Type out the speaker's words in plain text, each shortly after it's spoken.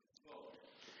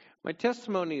My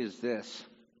testimony is this.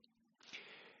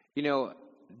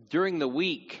 During the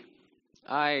week,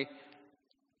 I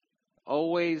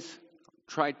always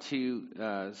try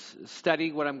to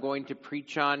study what I'm going to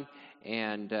preach on,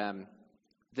 and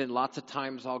then lots of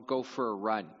times I'll go for a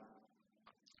run.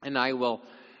 And I will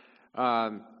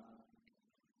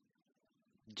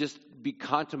just be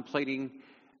contemplating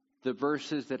the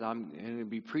verses that I'm going to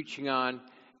be preaching on,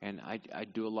 and I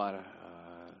do a lot of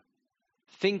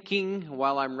thinking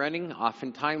while I'm running.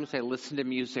 Oftentimes I listen to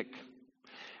music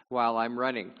while I'm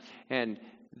running. And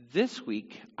this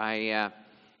week,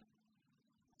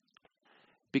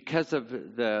 because of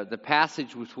the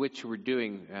passage with which we're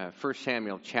doing 1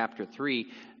 Samuel chapter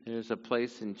 3, there's a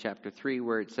place in chapter 3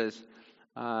 where it says,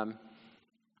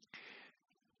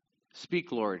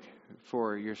 "Speak, Lord,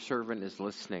 for your servant is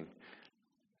listening."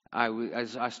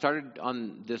 I started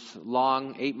on this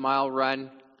long 8-mile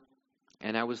run,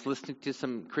 and I was listening to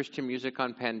some Christian music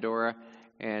on Pandora,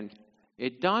 and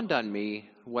it dawned on me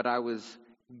what I was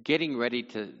getting ready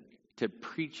to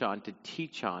preach on, to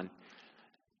teach on,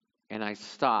 and I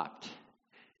stopped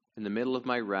in the middle of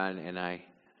my run, and I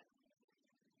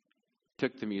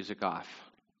took the music off.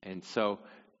 And so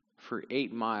for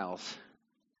 8 miles,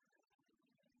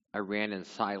 I ran in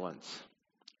silence.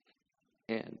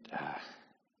 And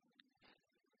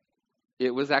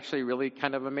it was actually really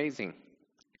kind of amazing.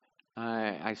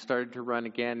 I started to run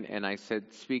again, and I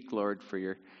said, "Speak, Lord, for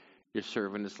your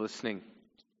servant is listening."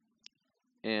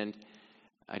 And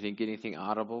I didn't get anything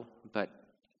audible, but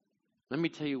let me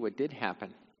tell you what did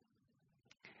happen.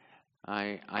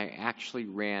 I actually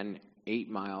ran 8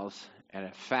 miles at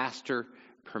a faster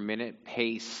per minute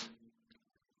pace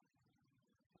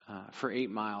for 8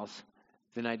 miles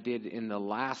than I did in the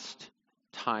last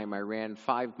time I ran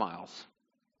 5 miles.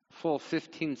 Full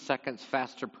 15 seconds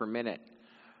faster per minute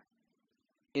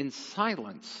in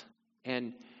silence.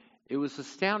 And it was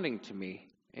astounding to me.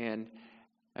 And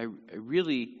I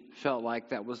really felt like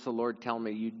that was the Lord telling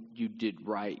me, you did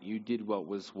right. You did what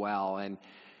was well. And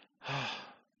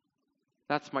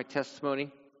that's my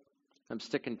testimony. I'm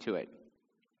sticking to it.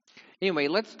 Anyway,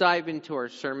 let's dive into our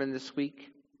sermon this week.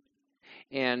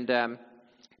 And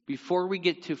before we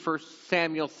get to 1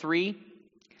 Samuel 3,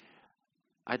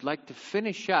 I'd like to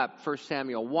finish up 1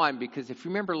 Samuel 1, because if you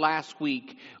remember last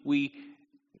week, we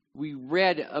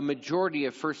read a majority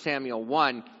of 1 Samuel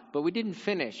 1, but we didn't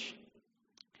finish.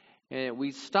 And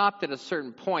we stopped at a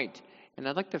certain point, and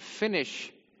I'd like to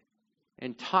finish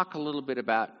and talk a little bit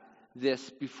about this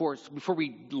before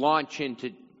we launch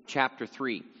into chapter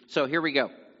 3. So here we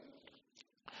go.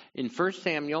 In 1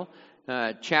 Samuel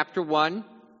chapter 1,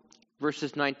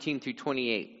 verses 19 through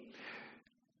 28.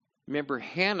 Remember,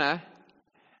 Hannah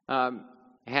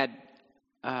had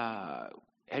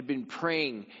been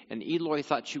praying, and Eli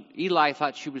thought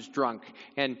she was drunk,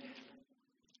 and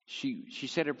she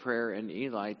said a prayer, and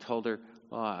Eli told her,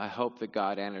 "Well, I hope that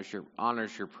God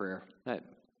honors your prayer."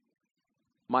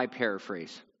 My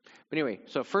paraphrase. But anyway,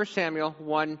 so 1 Samuel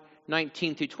 1,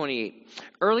 19 through 28.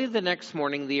 Early the next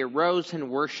morning, they arose and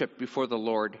worshipped before the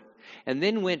Lord, and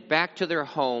then went back to their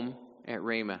home at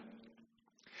Ramah.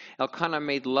 Elkanah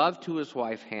made love to his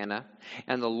wife Hannah,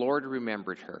 and the Lord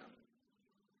remembered her.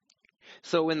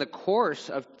 So in the course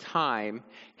of time,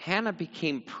 Hannah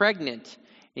became pregnant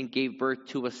and gave birth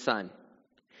to a son.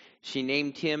 She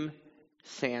named him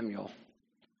Samuel,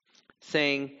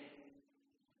 saying,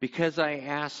 "Because I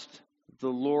asked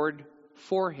the Lord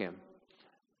for him."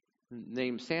 The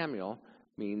name Samuel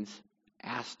means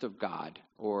asked of God,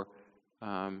 or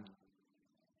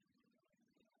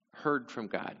heard from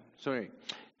God. So anyway,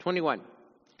 21.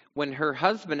 When her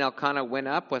husband Elkanah went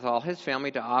up with all his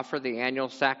family to offer the annual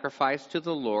sacrifice to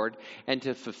the Lord and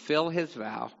to fulfill his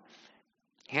vow,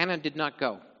 Hannah did not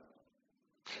go.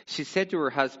 She said to her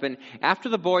husband, "After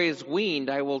the boy is weaned,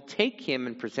 I will take him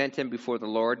and present him before the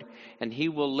Lord, and he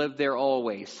will live there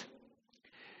always."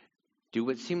 "Do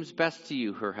what seems best to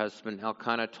you," her husband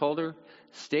Elkanah told her.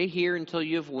 "Stay here until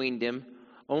you have weaned him.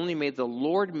 Only may the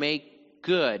Lord make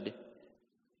good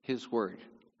his word."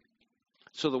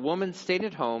 So the woman stayed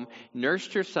at home,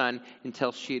 nursed her son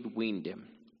until she had weaned him.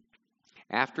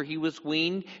 After he was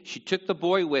weaned, she took the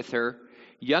boy with her,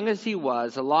 young as he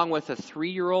was, along with a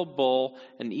 3-year-old bull,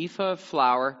 an ephah of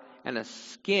flour, and a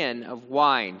skin of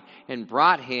wine, and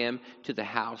brought him to the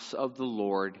house of the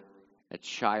Lord at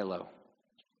Shiloh.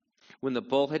 When the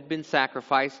bull had been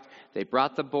sacrificed, they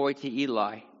brought the boy to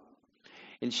Eli.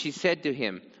 And she said to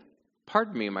him,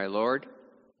 "Pardon me, my lord.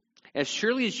 As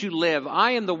surely as you live,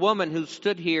 I am the woman who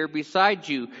stood here beside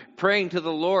you, praying to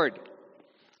the Lord.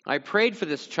 I prayed for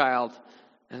this child,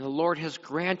 and the Lord has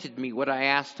granted me what I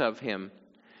asked of him.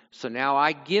 So now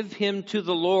I give him to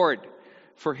the Lord.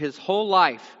 For his whole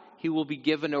life he will be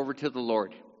given over to the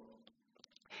Lord.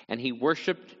 And he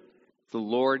worshiped the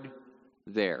Lord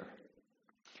there.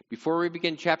 Before we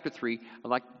begin chapter 3, I'd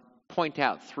like to point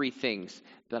out 3 things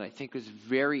that I think is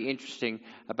very interesting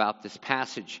about this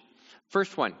passage.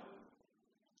 First one,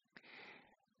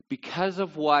 because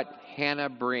of what Hannah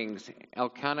brings,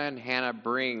 Elkanah and Hannah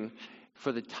bring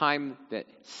for the time that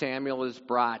Samuel is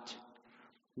brought,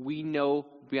 we know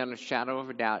beyond a shadow of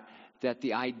a doubt that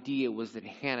the idea was that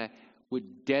Hannah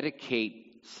would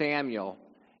dedicate Samuel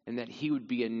and that he would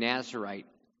be a Nazirite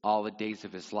all the days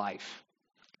of his life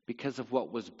because of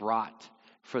what was brought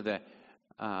for the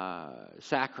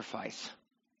sacrifice.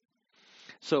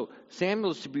 So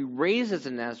Samuel is to be raised as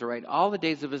a Nazirite all the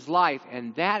days of his life,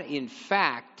 and that, in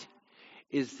fact,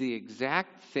 is the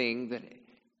exact thing that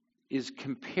is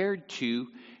compared to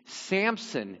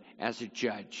Samson as a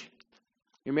judge.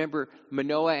 Remember,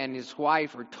 Manoah and his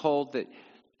wife are told that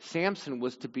Samson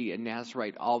was to be a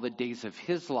Nazirite all the days of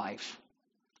his life,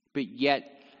 but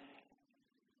yet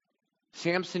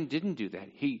Samson didn't do that.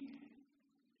 He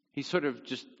sort of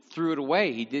just threw it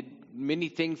away. He did many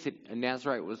things that a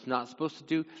Nazirite was not supposed to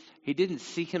do. He didn't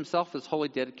see himself as wholly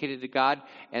dedicated to God,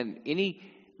 and any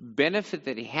benefit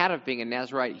that he had of being a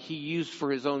Nazirite, he used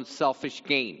for his own selfish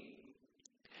gain.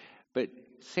 But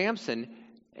Samson,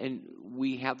 and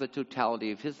we have the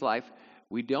totality of his life,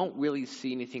 we don't really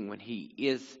see anything when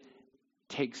he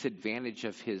takes advantage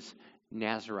of his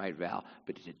Nazirite vow,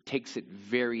 but it takes it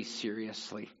very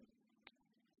seriously.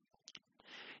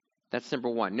 That's number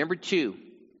 1. Number 2,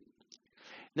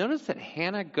 notice that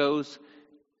Hannah goes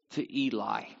to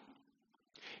Eli.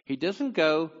 She doesn't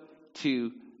go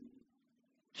to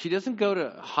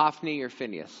Hophni or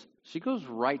Phinehas. She goes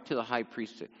right to the high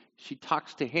priest. She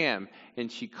talks to him and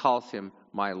she calls him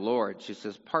my Lord. She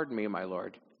says, "Pardon me, my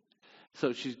Lord."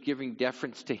 So she's giving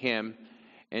deference to him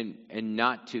and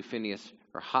not to Phinehas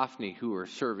or Hophni, who are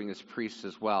serving as priests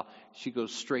as well. She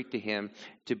goes straight to him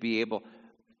to be able.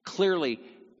 Clearly,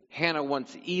 Hannah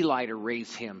wants Eli to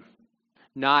raise him,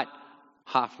 not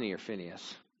Hophni or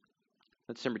Phinehas.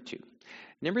 That's number 2.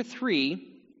 Number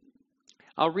 3,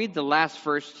 I'll read the last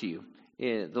verse to you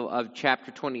of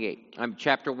chapter 28.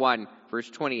 Chapter 1, verse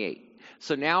 28.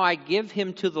 So now I give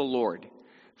him to the Lord.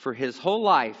 For his whole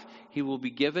life he will be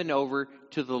given over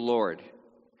to the Lord.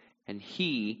 And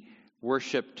he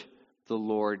worshiped the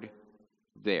Lord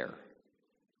there.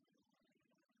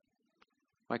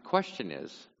 My question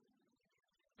is,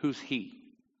 who's he?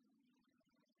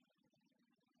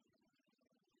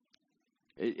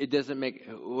 It doesn't make,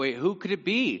 wait, who could it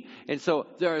be? And so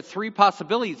there are 3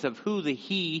 possibilities of who the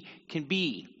he can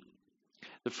be.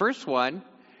 The first one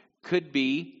could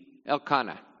be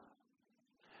Elkanah.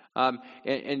 And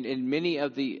in many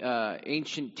of the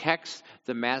ancient texts,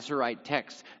 the Masoretic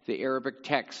text, the Arabic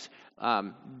text,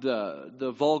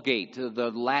 the Vulgate,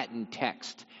 the Latin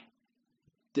text,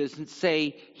 doesn't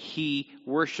say he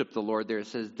worshiped the Lord there. It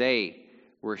says they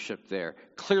worshiped there.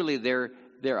 Clearly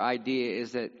their idea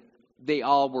is that they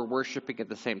all were worshiping at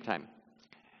the same time.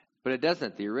 But it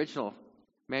doesn't. The original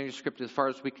manuscript, as far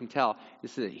as we can tell,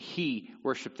 is that he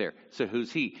worshiped there. So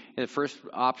who's he? And the first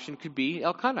option could be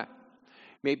Elkanah.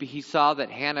 Maybe he saw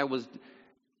that Hannah was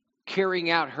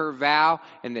carrying out her vow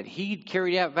and that he'd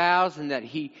carried out vows and that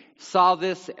he saw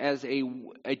this as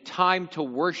a time to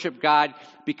worship God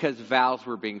because vows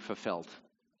were being fulfilled.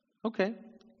 Okay,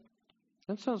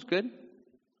 that sounds good.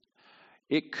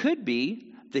 It could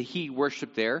be the he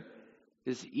worshiped there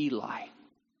is Eli.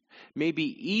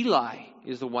 Maybe Eli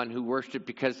is the one who worshiped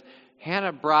because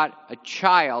Hannah brought a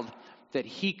child that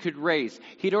he could raise.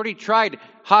 He'd already tried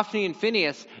Hophni and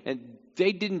Phinehas, and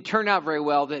they didn't turn out very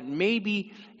well. That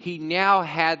maybe he now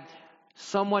had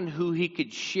someone who he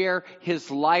could share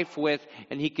his life with,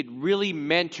 and he could really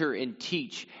mentor and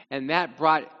teach. And that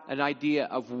brought an idea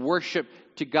of worship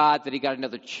to God, that he got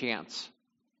another chance.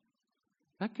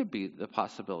 That could be the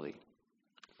possibility.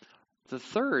 The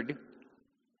third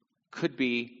could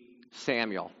be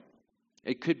Samuel.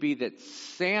 It could be that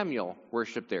Samuel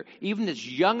worshiped there. Even as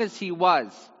young as he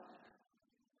was,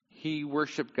 he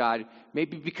worshiped God.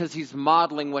 Maybe because he's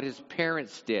modeling what his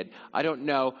parents did. I don't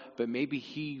know, but maybe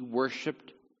he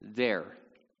worshiped there.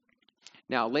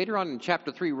 Now, later on in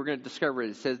chapter 3, we're going to discover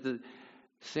it says that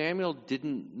Samuel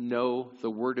didn't know the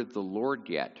word of the Lord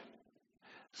yet.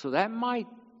 So that might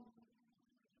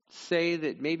say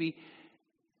that maybe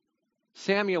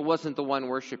Samuel wasn't the one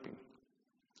worshiping.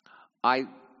 I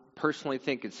personally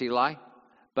think it's Eli,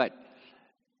 but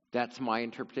that's my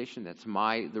interpretation. That's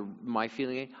my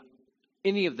feeling.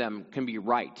 Any of them can be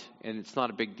right, and it's not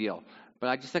a big deal. But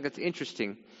I just think it's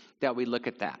interesting that we look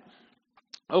at that.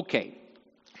 Okay,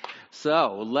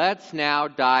 so let's now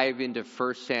dive into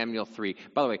 1 Samuel 3.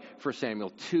 By the way, 1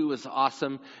 Samuel 2 is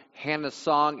awesome. Hannah's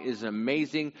song is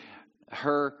amazing.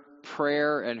 Her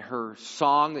prayer and her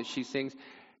song that she sings,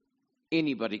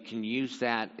 anybody can use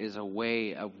that as a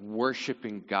way of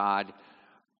worshiping God.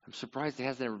 I'm surprised it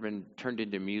hasn't ever been turned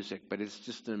into music, but it's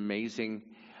just an amazing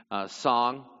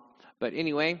song. But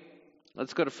anyway,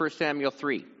 let's go to 1 Samuel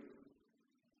 3.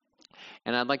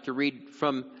 And I'd like to read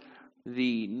from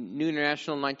the New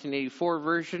International 1984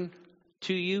 version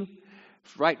to you,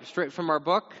 right straight from our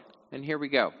book. And here we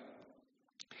go.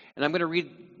 And I'm going to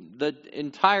read the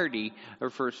entirety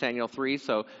of 1 Samuel 3.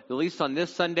 So at least on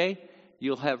this Sunday,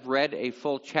 you'll have read a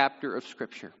full chapter of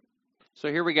Scripture. So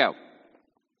here we go.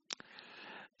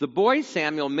 The boy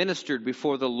Samuel ministered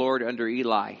before the Lord under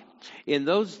Eli. In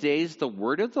those days, the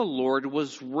word of the Lord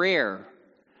was rare.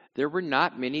 There were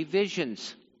not many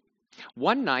visions.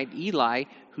 One night, Eli,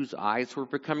 whose eyes were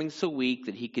becoming so weak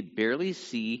that he could barely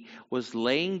see, was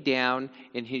laying down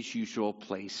in his usual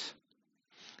place.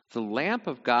 The lamp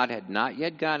of God had not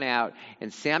yet gone out,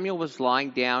 and Samuel was lying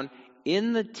down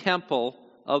in the temple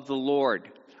of the Lord,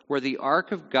 where the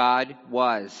ark of God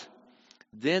was.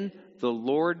 Then the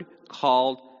Lord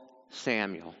called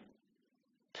Samuel.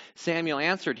 Samuel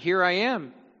answered, "Here I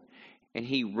am." And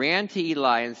he ran to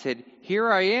Eli and said, "Here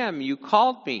I am, you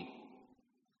called me."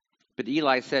 But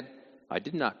Eli said, "I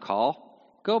did not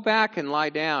call. Go back and lie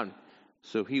down."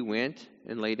 So he went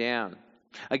and lay down.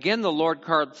 Again the Lord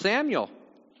called Samuel.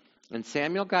 And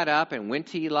Samuel got up and went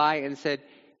to Eli and said,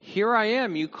 "Here I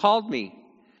am, you called me."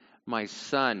 "My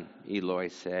son," Eli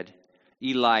said,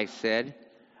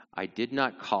 "I did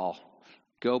not call.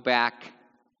 Go back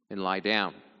and lie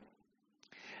down."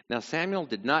 Now Samuel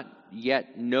did not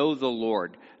yet know the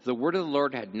Lord. The word of the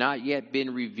Lord had not yet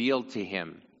been revealed to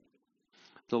him.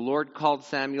 The Lord called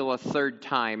Samuel a third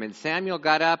time, and Samuel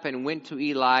got up and went to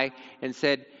Eli and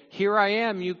said, "Here I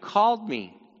am, you called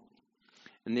me."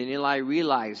 And then Eli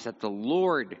realized that the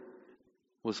Lord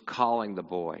was calling the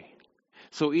boy.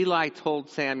 So Eli told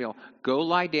Samuel, "Go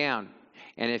lie down,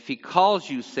 and if he calls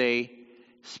you, say,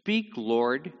 'Speak,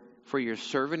 Lord, for your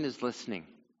servant is listening.'"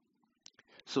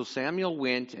 So Samuel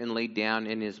went and lay down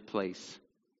in his place.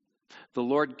 The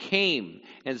Lord came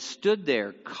and stood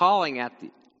there, calling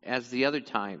as the other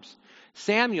times,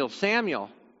 "Samuel,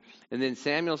 Samuel." And then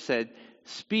Samuel said,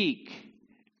 "Speak,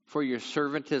 for your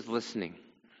servant is listening."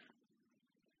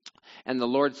 And the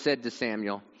Lord said to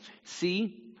Samuel,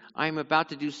 "See, I am about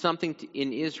to do something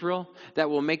in Israel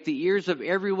that will make the ears of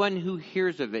everyone who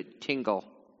hears of it tingle.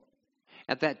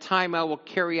 At that time I will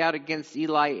carry out against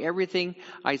Eli everything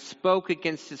I spoke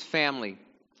against his family,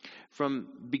 from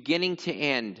beginning to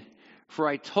end. For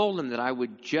I told him that I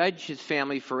would judge his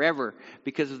family forever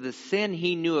because of the sin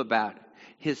he knew about.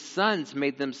 His sons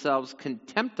made themselves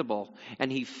contemptible, and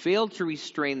he failed to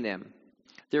restrain them.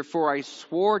 Therefore I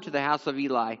swore to the house of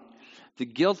Eli, the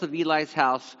guilt of Eli's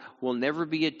house will never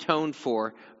be atoned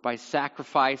for by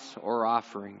sacrifice or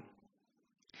offering."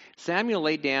 Samuel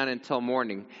lay down until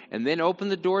morning, and then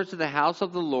opened the doors of the house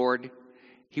of the Lord.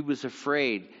 He was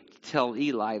afraid to tell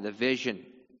Eli the vision.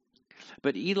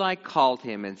 But Eli called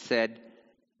him and said,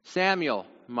 "Samuel,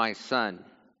 my son."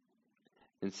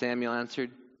 And Samuel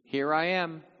answered, "Here I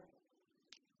am."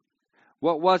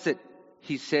 "What was it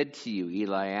he said to you?"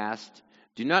 Eli asked.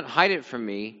 "Do not hide it from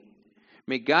me.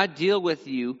 May God deal with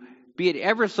you, be it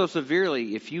ever so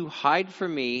severely, if you hide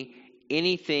from me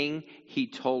anything he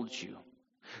told you."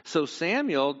 So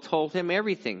Samuel told him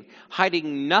everything,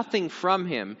 hiding nothing from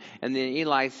him. And then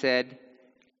Eli said,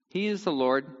 "He is the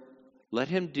Lord. Let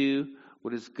him do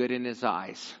what is good in his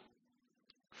eyes."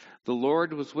 The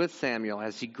Lord was with Samuel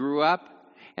as he grew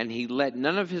up, and he let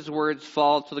none of his words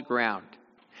fall to the ground.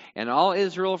 And all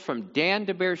Israel from Dan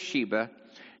to Beersheba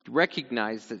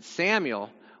recognized that Samuel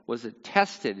was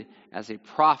attested as a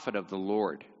prophet of the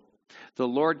Lord. The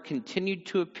Lord continued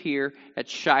to appear at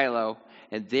Shiloh,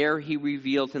 and there he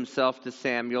revealed himself to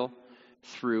Samuel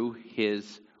through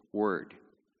his word.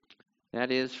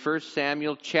 That is 1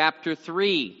 Samuel chapter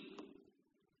 3.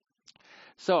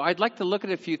 So I'd like to look at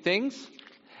a few things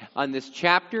on this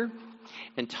chapter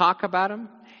and talk about them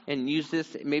and use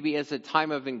this maybe as a time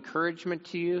of encouragement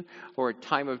to you or a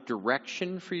time of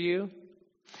direction for you.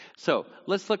 So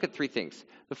let's look at three things.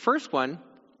 The first one,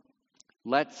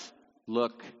 let's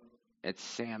look at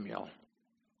Samuel.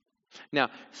 Now,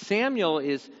 Samuel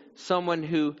is someone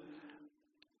who,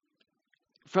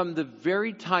 from the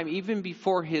very time, even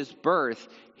before his birth,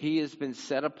 he has been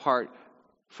set apart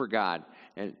for God.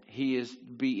 And he is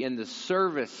be in the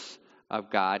service of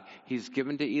God. He's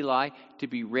given to Eli to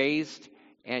be raised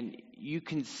And you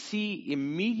can see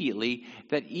immediately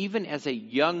that even as a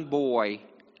young boy,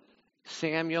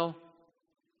 Samuel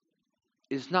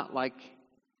is not like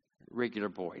regular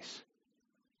boys.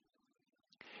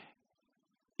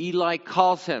 Eli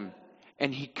calls him,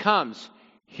 and he comes.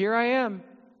 Here I am.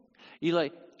 Eli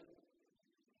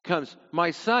comes,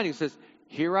 my son. He says,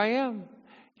 here I am.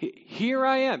 Here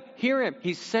I am. Here I am.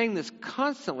 He's saying this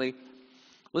constantly.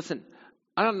 Listen,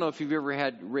 I don't know if you've ever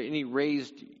had any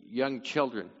raised young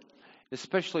children,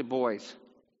 especially boys.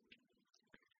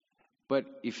 But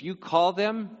if you call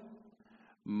them,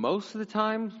 most of the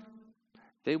time,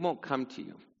 they won't come to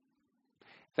you.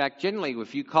 In fact, generally,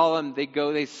 if you call them,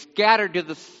 they scatter to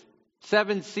the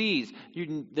seven seas.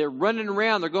 They're running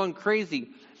around, they're going crazy.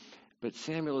 But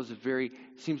Samuel is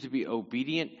seems to be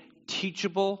obedient,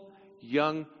 teachable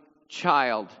young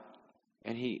child.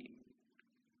 And he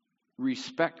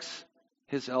respects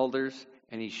his elders,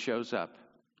 and he shows up.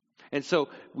 And so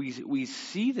we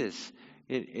see this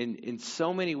in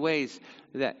so many ways,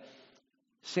 that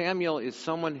Samuel is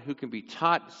someone who can be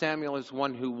taught. Samuel is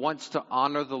one who wants to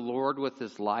honor the Lord with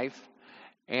his life,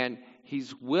 and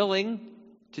he's willing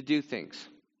to do things.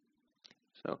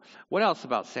 So, what else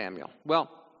about Samuel?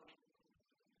 Well,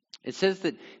 it says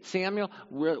that Samuel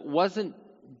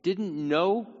didn't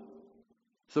know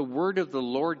the word of the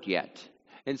Lord yet.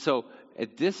 And so,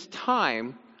 at this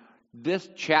time, this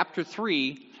chapter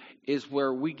 3 is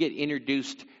where we get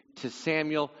introduced to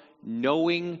Samuel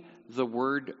knowing the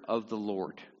word of the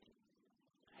Lord.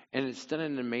 And it's done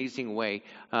in an amazing way.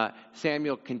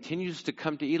 Samuel continues to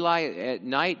come to Eli at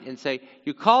night and say,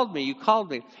 you called me.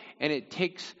 And it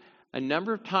takes a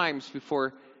number of times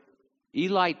before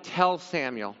Eli tells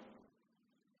Samuel,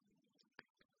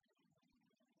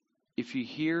 if you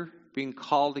hear being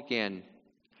called again,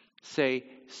 say,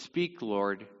 speak,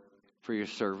 Lord, for your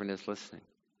servant is listening.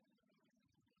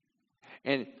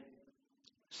 And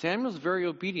Samuel's very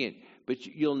obedient, but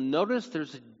you'll notice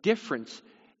there's a difference.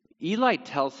 Eli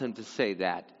tells him to say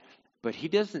that, but he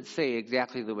doesn't say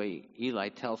exactly the way Eli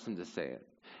tells him to say it.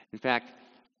 In fact,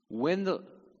 when the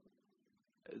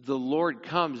Lord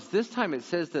comes, this time it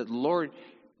says that the Lord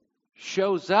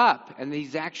shows up and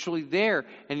he's actually there,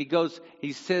 and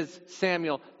he says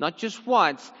Samuel not just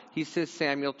once, he says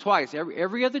Samuel twice.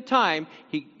 Every other time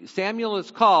Samuel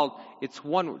is called, it's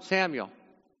one Samuel.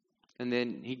 And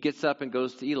then he gets up and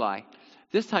goes to Eli.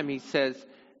 This time it says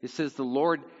the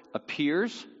Lord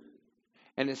appears,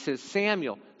 and it says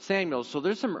Samuel. So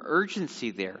there's some urgency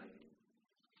there.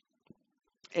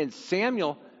 And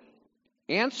Samuel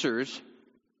answers,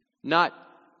 not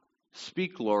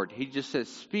speak, Lord. He just says,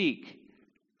 speak,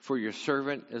 for your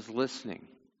servant is listening.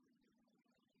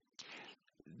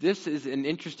 This is an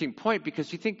interesting point,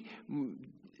 because you think,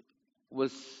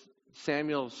 was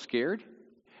Samuel scared?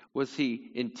 Was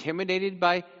he intimidated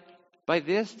by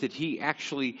this? Did he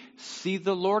actually see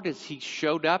the Lord as he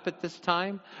showed up at this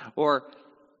time? Or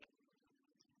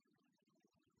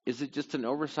is it just an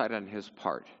oversight on his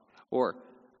part? Or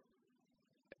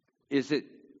is it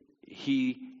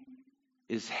he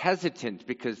is hesitant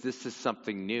because this is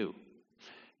something new?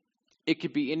 It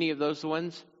could be any of those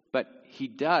ones, but he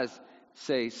does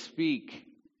say, speak,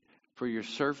 for your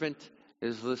servant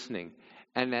is listening.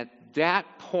 And at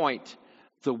that point,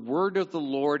 the word of the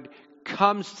Lord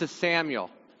comes to Samuel,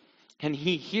 and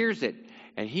he hears it,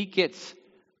 and he gets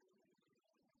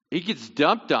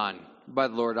dumped on by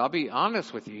the Lord. I'll be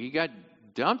honest with you. He got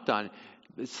dumped on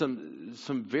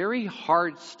some very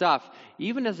hard stuff,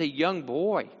 even as a young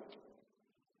boy.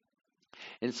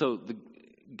 And so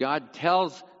God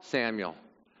tells Samuel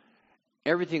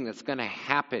everything that's going to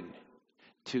happen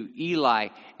to Eli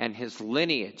and his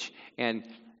lineage, and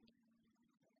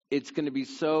it's going to be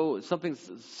something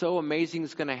so amazing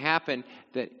is going to happen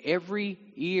that every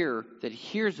ear that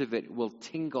hears of it will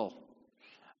tingle.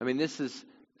 I mean, this is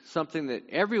something that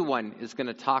everyone is going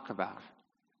to talk about.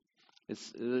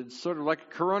 It's sort of like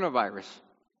a coronavirus.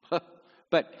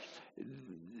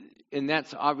 And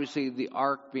that's obviously the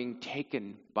ark being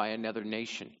taken by another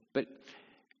nation. But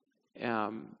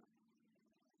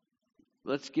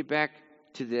let's get back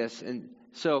to this. And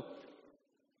so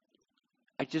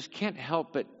I just can't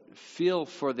help but feel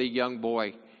for the young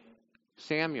boy,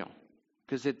 Samuel,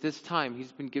 because at this time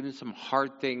he's been given some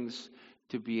hard things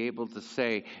to be able to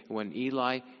say. When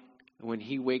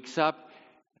he wakes up,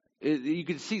 you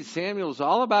can see Samuel's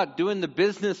all about doing the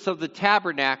business of the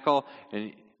tabernacle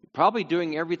and probably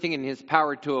doing everything in his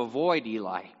power to avoid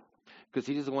Eli, because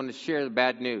he doesn't want to share the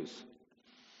bad news.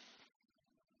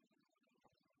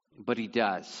 But he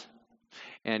does.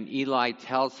 And Eli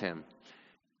tells him,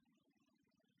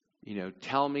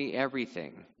 tell me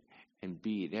everything. and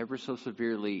be it ever so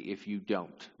severely if you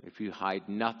don't. If you hide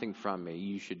nothing from me,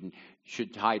 you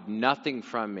should hide nothing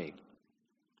from me.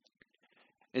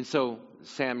 And so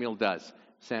Samuel does.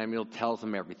 Samuel tells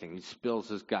him everything. He spills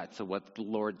his guts of what the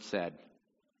Lord said.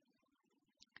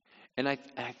 And I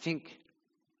think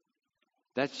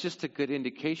that's just a good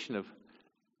indication of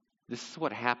this is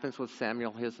what happens with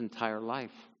Samuel his entire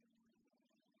life.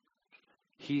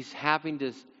 He's having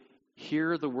to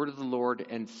hear the word of the Lord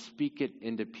and speak it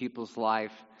into people's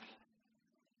life.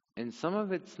 And some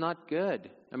of it's not good.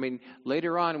 I mean,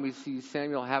 later on we see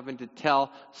Samuel having to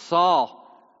tell Saul,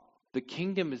 the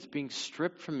kingdom is being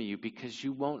stripped from you because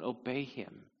you won't obey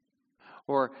him.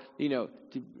 Or,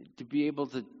 to be able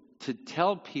to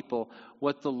tell people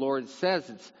what the Lord says.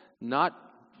 It's not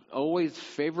always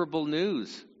favorable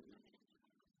news.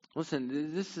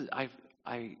 Listen, this is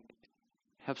I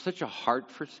have such a heart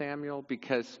for Samuel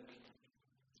because,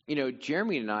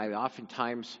 Jeremy and I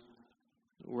oftentimes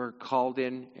we're called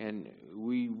in and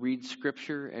we read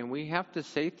Scripture and we have to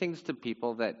say things to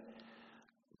people that,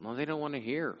 they don't want to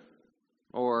hear.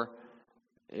 Or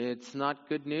it's not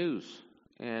good news.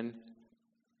 And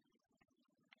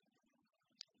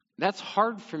that's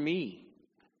hard for me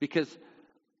because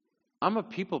I'm a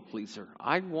people pleaser.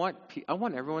 I want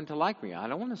everyone to like me. I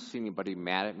don't want to see anybody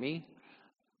mad at me.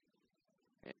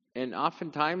 And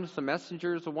oftentimes the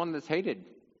messenger is the one that's hated.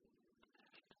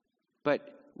 But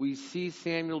we see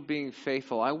Samuel being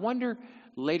faithful. I wonder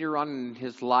later on in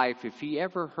his life if he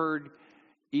ever heard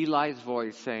Eli's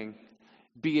voice saying,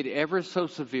 "Be it ever so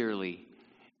severely,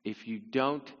 if you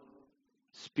don't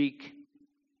speak,"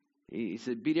 he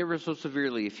said, "Be it ever so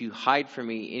severely, if you hide from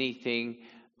me anything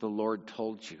the Lord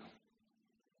told you."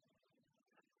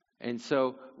 And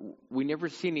so we never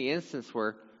see any instance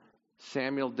where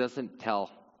Samuel doesn't tell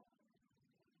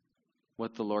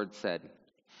what the Lord said.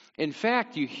 In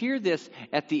fact, you hear this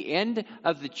at the end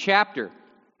of the chapter,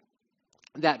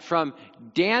 that from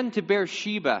Dan to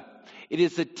Beersheba, it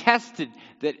is attested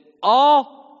that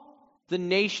all the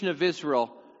nation of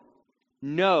Israel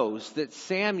knows that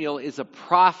Samuel is a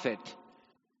prophet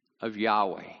of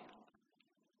Yahweh.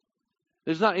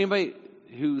 There's not anybody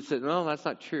who said, "No, that's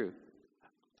not true."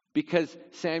 Because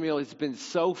Samuel has been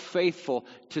so faithful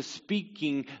to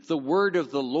speaking the word of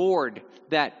the Lord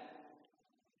that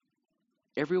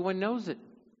everyone knows it.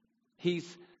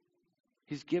 He's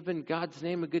given God's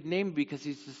name a good name because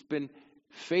he's just been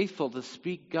faithful to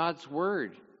speak God's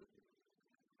word.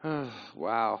 Oh,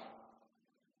 wow.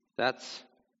 It's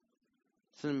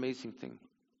an amazing thing.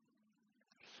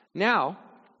 Now,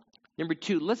 number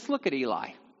 2, let's look at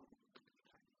Eli.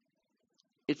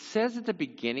 It says at the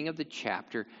beginning of the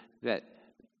chapter that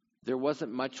there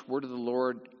wasn't much word of the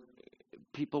Lord.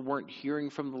 People weren't hearing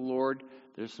from the Lord.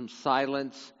 There's some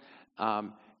silence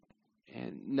and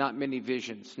not many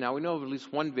visions. Now, we know of at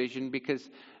least one vision because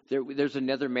there's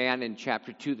another man in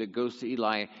chapter 2 that goes to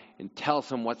Eli and tells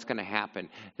him what's going to happen.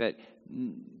 That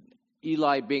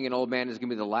Eli, being an old man, is going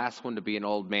to be the last one to be an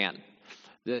old man.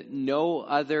 That no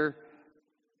other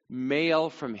male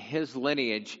from his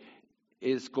lineage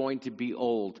is going to be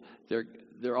old.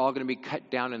 They're all going to be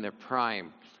cut down in their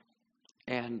prime.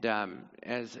 And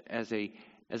as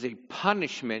a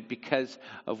punishment because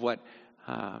of what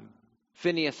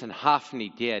Phinehas and Hophni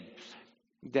did,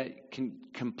 that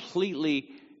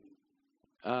completely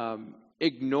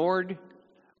ignored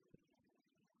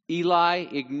Eli,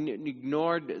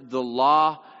 ignored the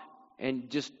law, and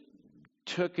just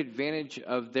took advantage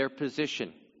of their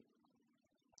position.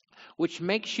 Which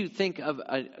makes you think of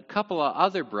a couple of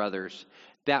other brothers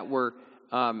that were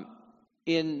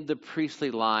in the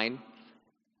priestly line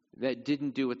that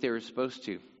didn't do what they were supposed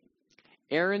to.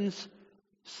 Aaron's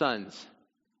sons,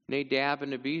 Nadab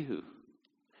and Abihu.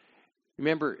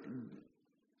 Remember,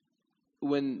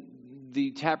 when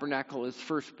the tabernacle is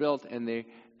first built and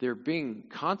they're being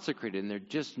consecrated and they're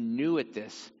just new at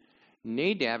this,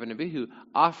 Nadab and Abihu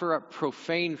offer up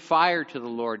profane fire to the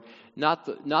Lord, not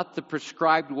the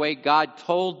prescribed way God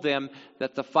told them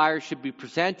that the fire should be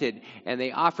presented, and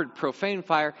they offered profane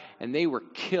fire, and they were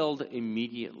killed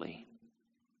immediately.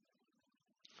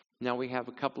 Now we have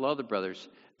a couple other brothers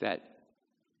that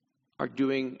are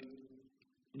doing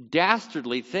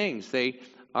dastardly things. They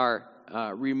are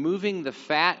removing the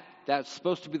fat that's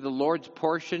supposed to be the Lord's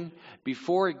portion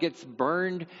before it gets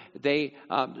burned. They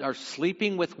are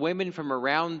sleeping with women from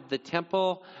around the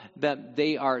temple. That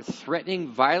they are threatening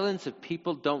violence if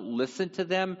people don't listen to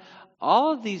them.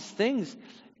 All of these things.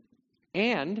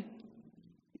 And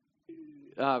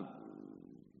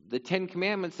the 10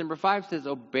 Commandments, number 5 says,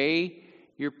 obey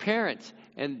your parents.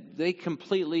 And they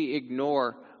completely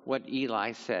ignore what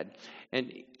Eli said.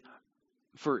 And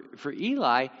for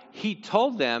Eli, he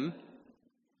told them,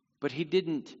 but he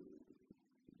didn't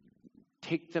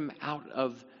take them out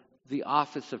of the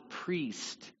office of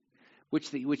priest,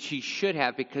 which he should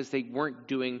have, because they weren't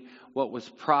doing what was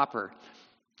proper.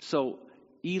 So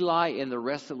Eli and the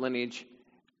rest of the lineage,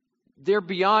 they're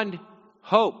beyond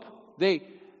hope.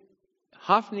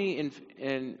 Hophni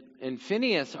and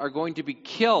Phinehas are going to be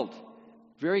killed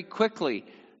very quickly,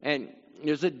 and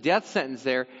there's a death sentence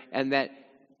there, and that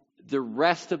the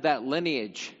rest of that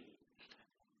lineage,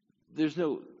 there's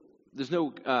no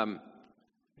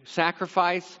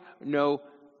sacrifice, no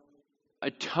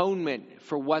atonement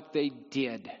for what they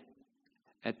did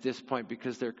at this point,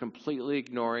 because they're completely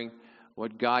ignoring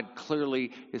what God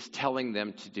clearly is telling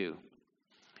them to do.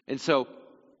 And so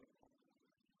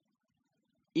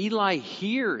Eli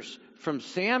hears from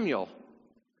Samuel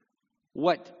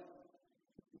what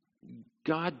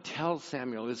God tells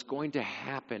Samuel is going to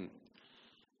happen.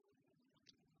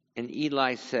 And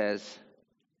Eli says,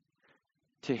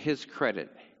 to his credit,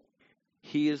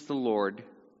 he is the Lord.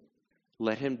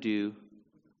 Let him do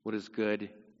what is good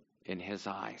in his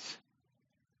eyes.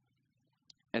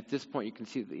 At this point, you can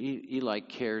see that Eli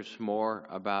cares more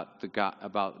about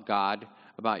God,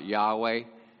 about Yahweh,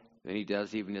 than he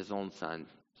does even his own son.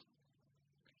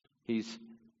 He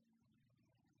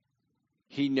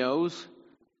knows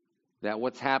that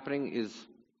what's happening is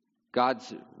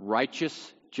God's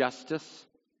righteous justice,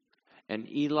 and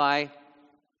Eli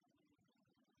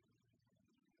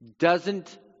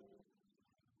doesn't,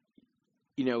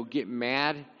 get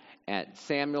mad at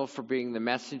Samuel for being the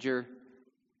messenger.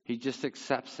 He just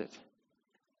accepts it.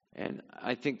 And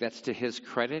I think that's to his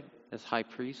credit as high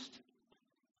priest.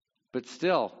 But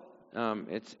still,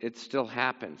 it still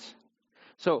happens.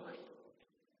 So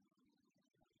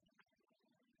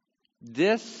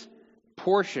this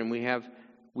portion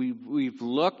we've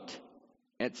looked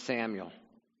at Samuel,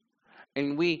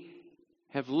 and we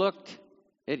have looked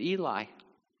at Eli.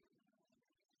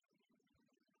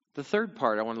 The third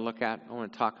part I want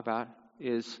to talk about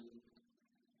is,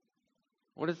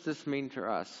 what does this mean for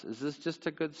us? Is this just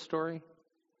a good story?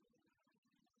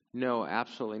 No,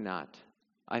 absolutely not.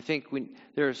 I think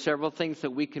there are several things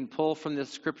that we can pull from this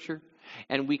scripture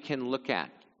and we can look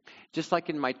at. Just like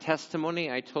in my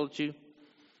testimony, I told you,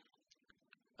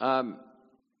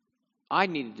 I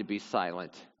needed to be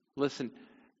silent. Listen,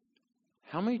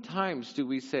 how many times do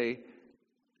we say,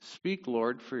 "Speak,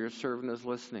 Lord, for your servant is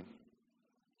listening"?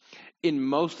 In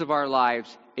most of our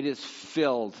lives, it is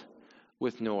filled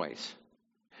with noise.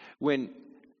 When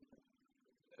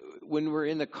we're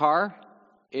in the car,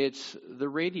 it's the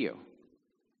radio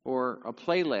or a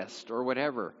playlist or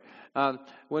whatever.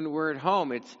 When we're at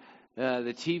home, it's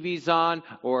the TV's on,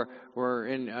 or we're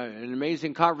in an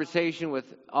amazing conversation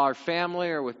with our family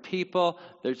or with people.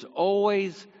 There's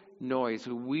always noise.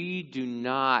 We do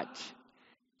not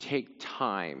take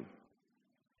time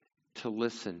to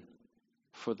listen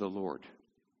for the Lord.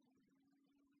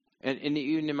 And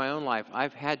even in my own life,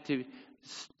 I've had to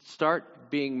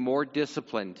start being more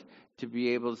disciplined to be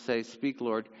able to say, "Speak,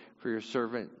 Lord, for your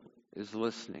servant is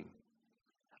listening."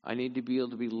 I need to be able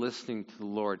to be listening to the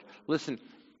Lord. Listen,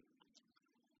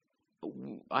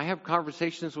 I have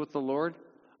conversations with the Lord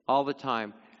all the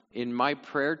time. In my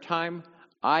prayer time,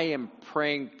 I am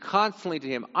praying constantly to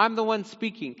Him. I'm the one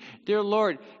speaking. "Dear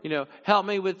Lord, help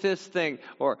me with this thing."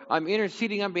 Or, "I'm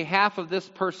interceding on behalf of this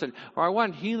person." Or, "I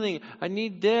want healing. I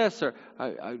need this." Or,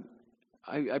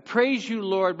 I praise you,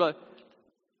 Lord. But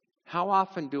how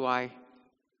often do I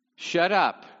shut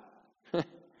up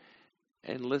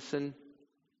and listen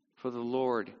for the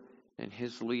Lord and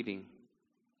His leading?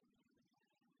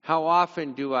 How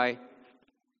often do I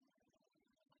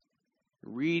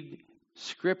read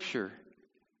Scripture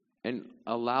and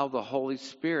allow the Holy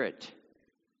Spirit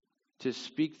to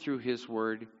speak through His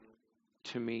Word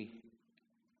to me?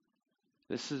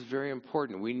 This is very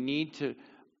important. We need to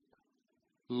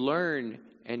learn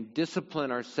and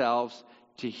discipline ourselves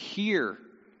to hear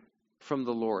from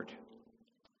the Lord.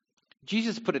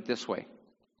 Jesus put it this way.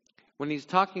 When He's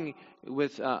talking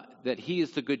with that He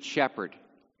is the good shepherd,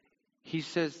 He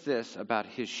says this about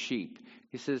His sheep.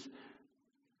 He says,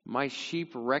 "My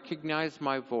sheep recognize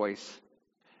my voice,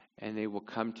 and they will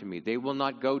come to me. They will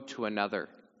not go to another."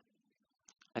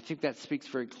 I think that speaks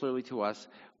very clearly to us.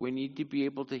 We need to be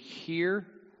able to hear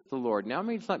the Lord. Now,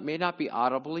 it may not be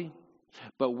audibly,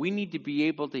 but we need to be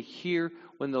able to hear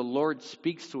when the Lord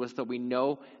speaks to us, that we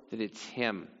know that it's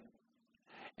Him.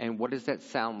 And what does that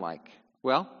sound like?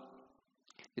 Well,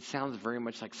 it sounds very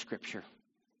much like Scripture.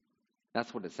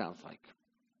 That's what it sounds like.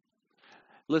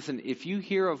 Listen, if you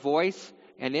hear a voice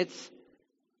and it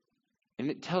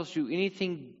tells you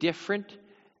anything different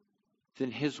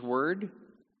than His Word,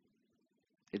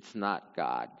 it's not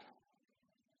God.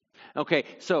 Okay,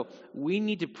 so we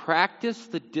need to practice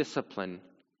the discipline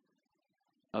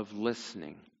of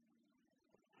listening.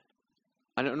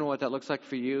 I don't know what that looks like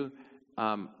for you.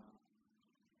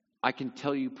 I can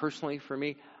tell you personally, for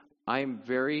me, I am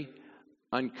very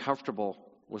uncomfortable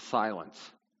with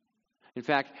silence. In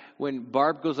fact, when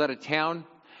Barb goes out of town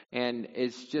and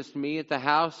it's just me at the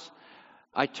house,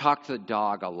 I talk to the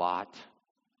dog a lot.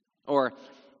 Or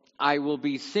I will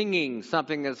be singing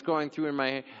something that's going through in my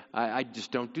head. I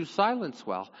just don't do silence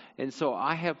well. And so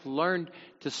I have learned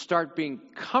to start being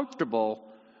comfortable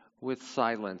with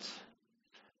silence.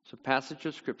 So passage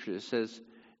of Scripture that says,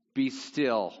 "Be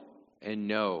still and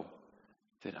know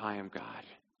that I am God."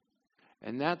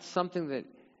 And that's something that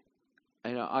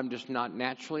I'm just not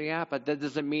naturally at, but that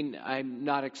doesn't mean I'm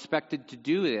not expected to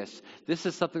do this. This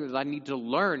is something that I need to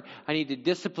learn. I need to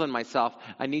discipline myself.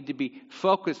 I need to be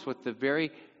focused with the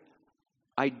very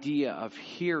idea of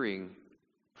hearing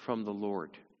from the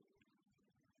Lord.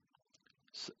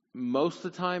 Most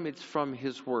of the time it's from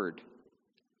His Word.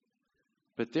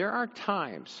 But there are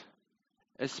times,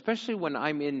 especially when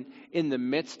I'm in the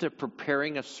midst of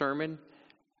preparing a sermon,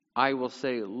 I will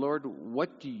say, "Lord,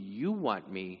 what do you want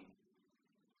me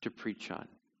to preach on?"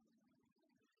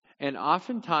 And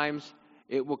oftentimes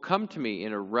it will come to me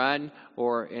in a run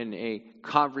or in a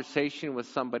conversation with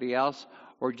somebody else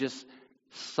or just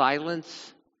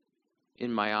silence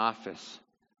in my office.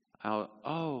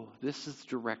 This is the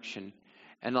direction.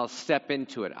 And I'll step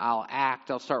into it. I'll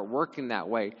act. I'll start working that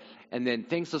way. And then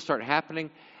things will start happening.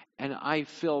 And I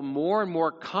feel more and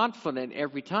more confident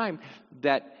every time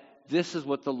that this is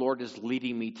what the Lord is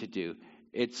leading me to do.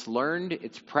 It's learned.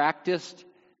 It's practiced.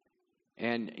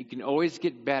 And you can always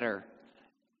get better.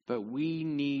 But we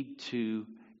need to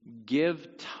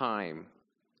give time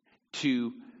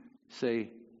to say,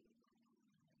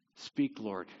 "Speak,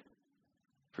 Lord,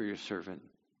 for your servant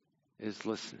is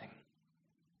listening."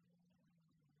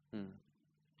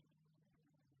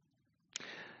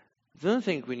 The other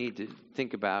thing we need to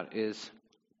think about is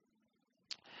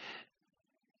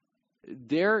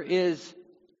there is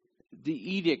the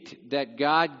edict that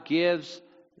God gives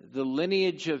the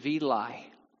lineage of Eli.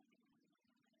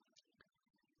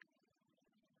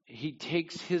 He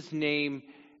takes his name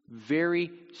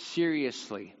very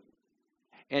seriously.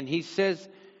 And he says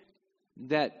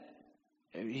that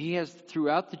he has,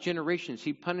 throughout the generations,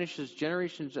 he punishes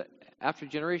generations after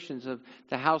generations of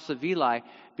the house of Eli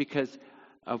because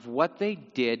of what they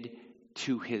did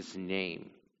to his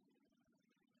name.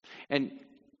 And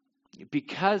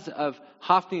because of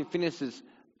Hophni and Phinehas'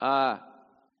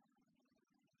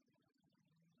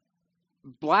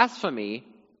 blasphemy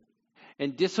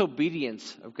and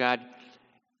disobedience of God,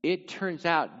 it turns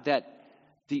out that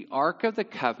the Ark of the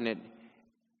Covenant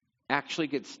actually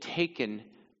gets taken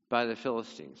by the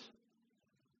Philistines.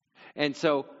 And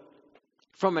so,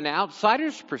 from an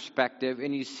outsider's perspective,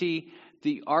 and you see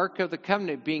the Ark of the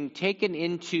Covenant being taken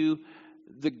into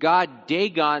the god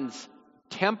Dagon's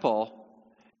temple,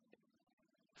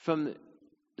 from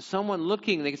someone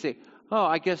looking, they can say, "Oh,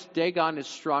 I guess Dagon is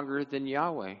stronger than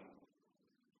Yahweh."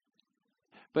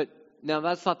 But now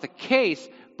that's not the case,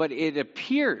 but it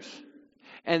appears.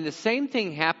 And the same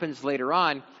thing happens later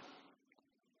on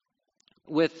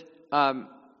with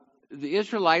the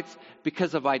Israelites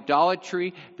because of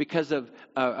idolatry, because of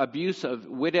abuse of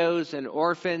widows and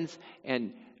orphans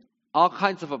and all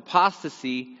kinds of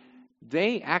apostasy.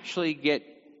 They actually get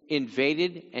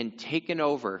invaded and taken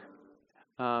over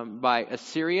by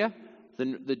Assyria,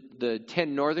 the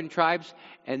 10 northern tribes,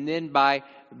 and then by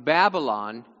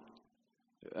Babylon,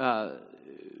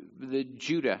 the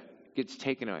Judah gets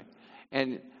taken away.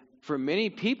 And for many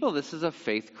people, this is a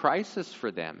faith crisis for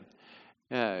them.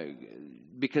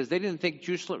 Because they didn't think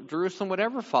Jerusalem would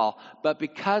ever fall. But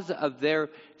because of their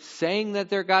saying that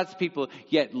they're God's people,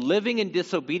 yet living in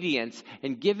disobedience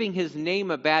and giving his name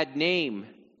a bad name,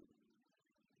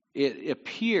 it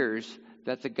appears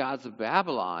that the gods of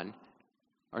Babylon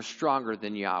are stronger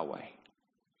than Yahweh.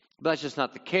 But that's just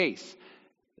not the case.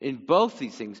 In both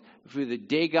these things, for the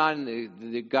Dagon,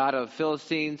 the god of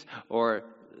Philistines, or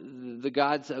the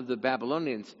gods of the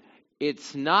Babylonians,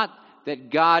 it's not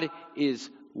that God is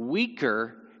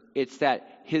weaker, it's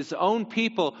that his own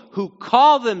people who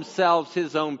call themselves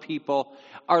his own people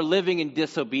are living in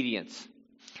disobedience.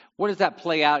 What does that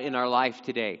play out in our life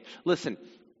today? Listen,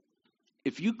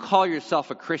 if you call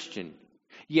yourself a Christian,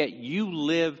 yet you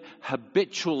live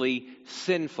habitually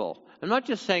sinful. I'm not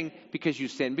just saying because you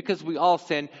sin, because we all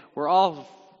sin, we're all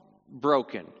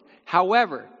broken.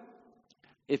 However,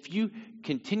 If you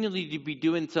continually to be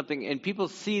doing something and people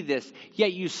see this,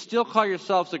 yet you still call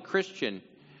yourselves a Christian,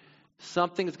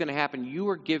 something's going to happen. You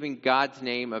are giving God's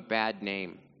name a bad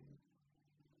name.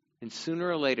 And sooner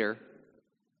or later,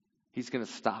 He's going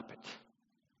to stop it.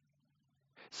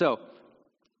 So,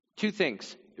 two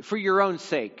things. For your own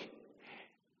sake,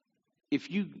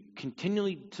 if you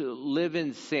continually to live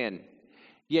in sin,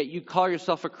 yet you call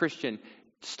yourself a Christian,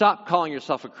 stop calling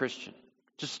yourself a Christian.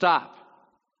 Just stop.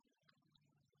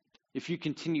 If you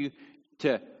continue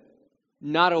to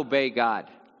not obey God.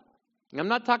 And I'm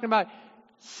not talking about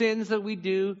sins that we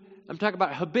do. I'm talking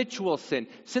about habitual sin.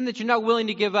 Sin that you're not willing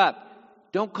to give up.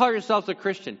 Don't call yourselves a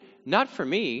Christian. Not for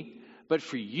me, but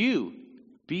for you.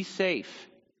 Be safe.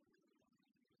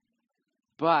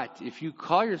 But if you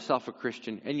call yourself a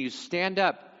Christian and you stand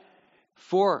up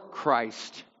for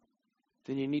Christ,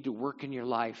 then you need to work in your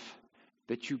life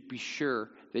that you be sure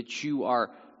that you are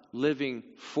living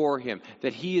for Him,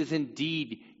 that He is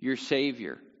indeed your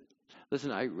Savior. Listen,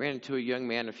 I ran into a young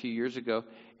man a few years ago,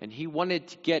 and he wanted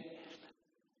to get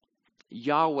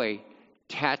Yahweh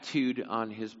tattooed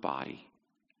on his body.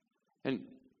 And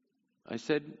I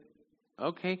said,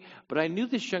 okay. But I knew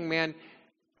this young man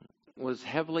was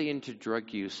heavily into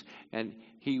drug use, and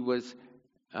he was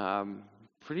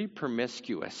pretty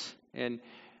promiscuous. And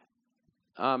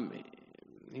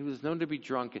he was known to be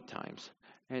drunk at times.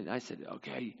 And I said,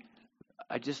 okay,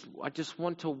 I just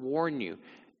want to warn you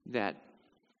that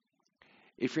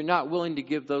if you're not willing to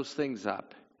give those things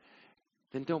up,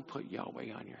 then don't put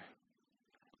Yahweh on your,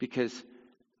 because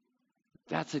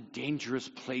that's a dangerous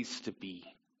place to be.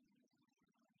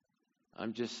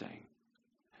 I'm just saying.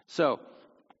 So,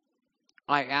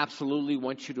 I absolutely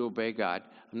want you to obey God.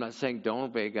 I'm not saying don't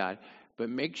obey God, but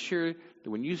make sure that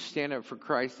when you stand up for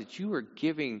Christ, that you are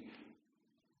giving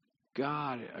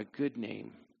God a good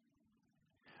name.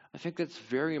 I think that's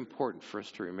very important for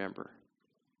us to remember.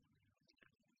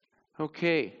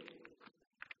 Okay.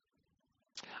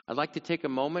 I'd like to take a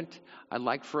moment. I'd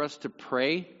like for us to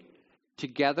pray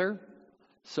together.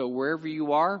 So wherever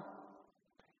you are,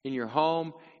 in your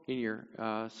home, in your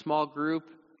small group,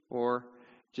 or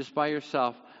just by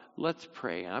yourself, let's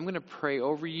pray. And I'm going to pray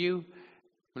over you.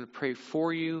 I'm going to pray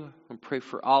for you. I'm going to pray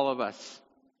for all of us.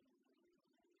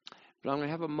 But I'm going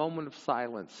to have a moment of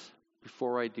silence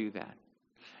before I do that.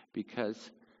 Because,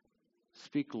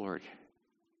 speak, Lord,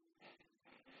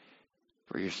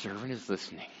 for your servant is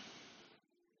listening.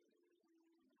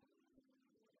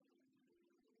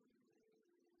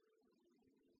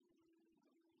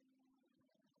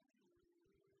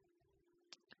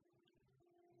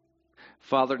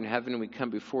 Father in heaven, we come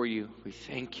before you. We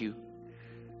thank you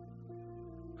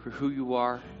for who you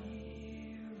are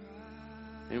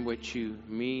and what you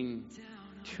mean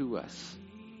to us.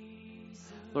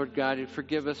 Lord God,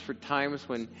 forgive us for times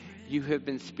when you have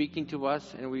been speaking to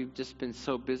us and we've just been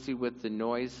so busy with the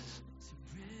noise,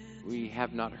 we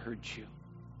have not heard you.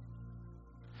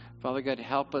 Father God,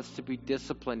 help us to be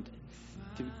disciplined,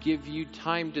 to give you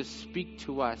time to speak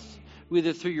to us,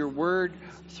 either through your word,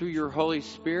 through your Holy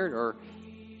Spirit, or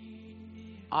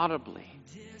audibly.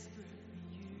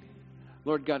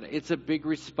 Lord God, it's a big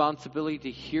responsibility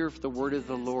to hear the word of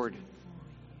the Lord.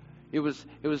 It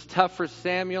was tough for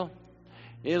Samuel.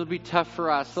 It'll be tough for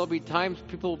us. There'll be times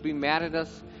people will be mad at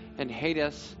us and hate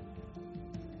us,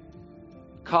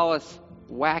 call us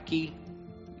wacky.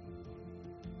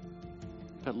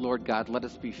 But Lord God, let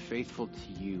us be faithful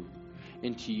to you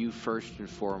and to you first and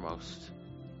foremost.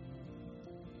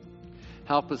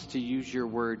 Help us to use your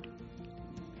word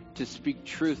to speak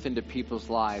truth into people's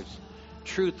lives,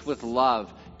 truth with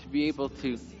love, to be able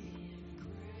to,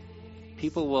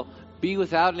 people will be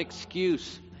without an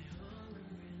excuse.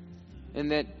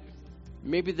 And that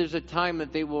maybe there's a time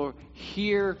that they will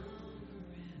hear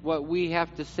what we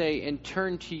have to say and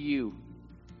turn to you.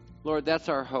 Lord, that's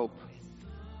our hope.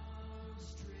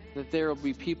 That there will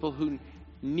be people who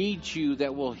need you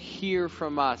that will hear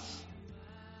from us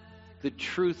the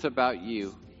truth about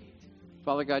you.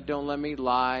 Father God, don't let me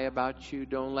lie about you.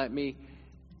 Don't let me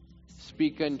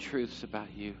speak untruths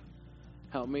about you.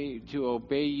 Help me to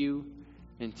obey you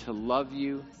and to love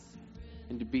you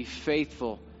and to be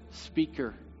faithful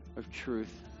speaker of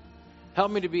truth. Help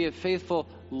me to be a faithful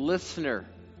listener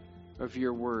of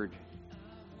your word.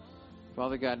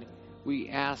 Father God, we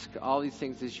ask all these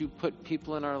things as you put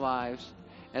people in our lives,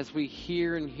 as we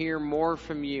hear and hear more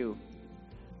from you,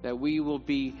 that we will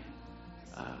be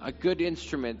a good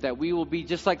instrument, that we will be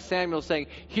just like Samuel saying,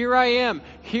 here I am,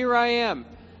 here I am.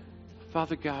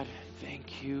 Father God,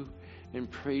 thank you and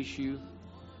praise you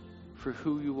for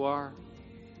who you are.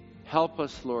 Help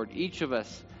us, Lord, each of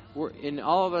us. we're in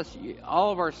all of us,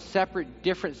 all of our separate,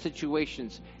 different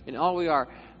situations, and all we are,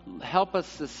 help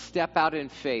us to step out in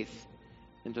faith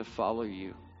and to follow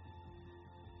you.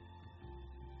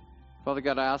 Father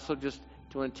God, I also just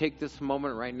want to take this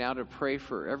moment right now to pray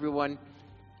for everyone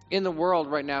in the world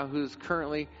right now who's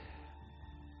currently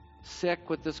sick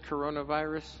with this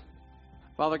coronavirus.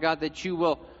 Father God, that you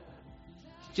will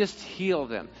just heal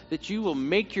them, that you will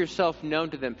make yourself known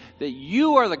to them, that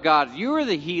you are the God, you are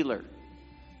the healer.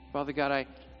 Father God, I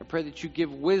pray that you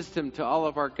give wisdom to all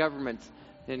of our governments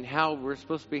in how we're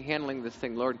supposed to be handling this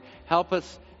thing. Lord, help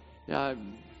us to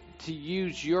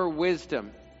use your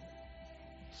wisdom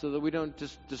so that we don't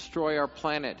just destroy our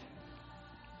planet,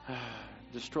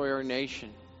 destroy our nation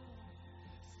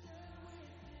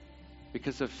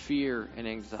because of fear and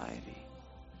anxiety.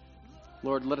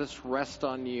 Lord, let us rest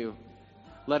on you.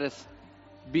 Let us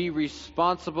be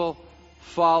responsible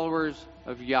followers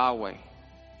of Yahweh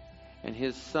and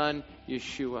His Son,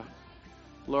 Yeshua.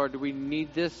 Lord, we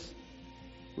need this.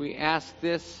 We ask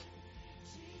this,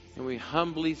 and we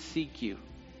humbly seek you.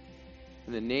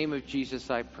 In the name of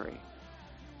Jesus, I pray.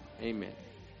 Amen.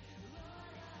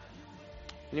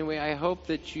 Anyway, I hope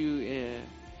that you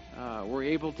were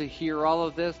able to hear all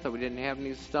of this, that we didn't have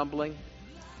any stumbling.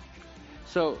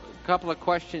 So, a couple of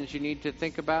questions you need to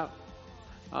think about.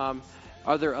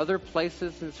 Are there other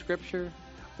places in Scripture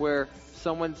where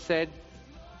someone said,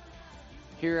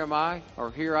 "Here am I,"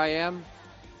 or "Here I am"?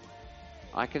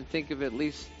 I can think of at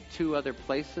least 2 other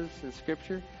places in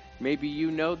Scripture. Maybe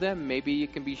you know them. Maybe you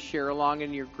can be share along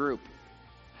in your group.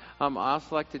 I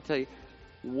also like to tell you,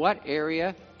 what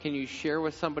area can you share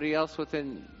with somebody else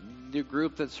within the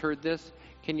group that's heard this?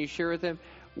 Can you share with them,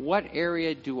 what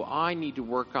area do I need to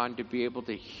work on to be able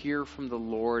to hear from the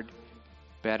Lord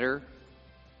better?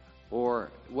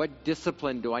 Or what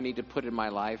discipline do I need to put in my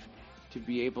life to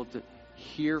be able to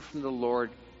hear from the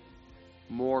Lord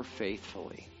more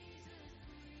faithfully?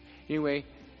 Anyway,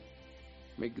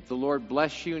 may the Lord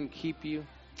bless you and keep you,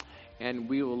 and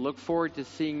we will look forward to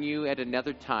seeing you at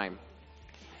another time.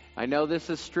 I know this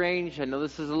is strange. I know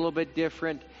this is a little bit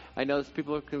different. I know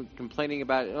people are complaining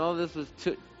about, "Oh, this is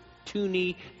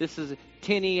toony. This is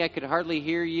tinny. I could hardly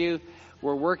hear you."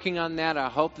 We're working on that. I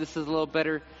hope this is a little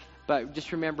better. But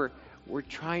just remember, we're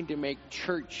trying to make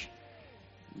church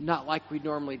not like we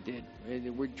normally did.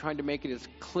 We're trying to make it as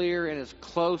clear and as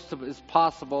close as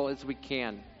possible as we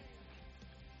can.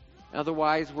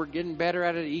 Otherwise, we're getting better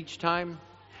at it each time.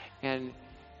 And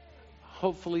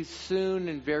hopefully soon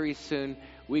and very soon,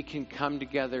 we can come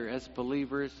together as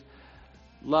believers,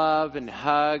 love and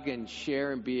hug and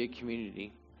share and be a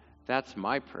community. That's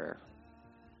my prayer.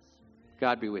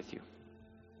 God be with you.